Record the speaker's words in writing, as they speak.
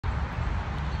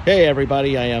Hey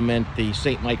everybody, I am at the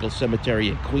St. Michael Cemetery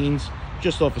in Queens,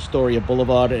 just off Astoria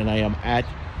Boulevard, and I am at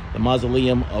the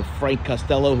mausoleum of Frank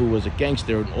Costello, who was a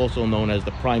gangster, also known as the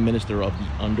Prime Minister of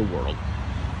the Underworld.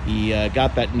 He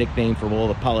got that nickname from all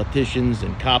the politicians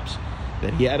and cops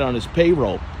that he had on his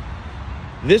payroll.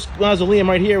 This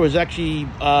mausoleum right here was actually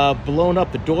blown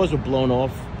up. The doors were blown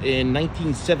off in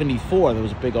 1974. There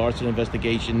was a big arson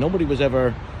investigation. Nobody was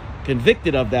ever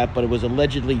convicted of that, but it was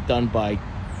allegedly done by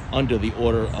under the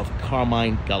order of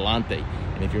Carmine Galante.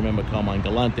 And if you remember Carmine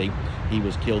Galante, he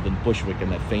was killed in Bushwick in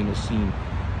that famous scene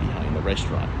behind the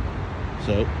restaurant.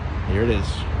 So here it is.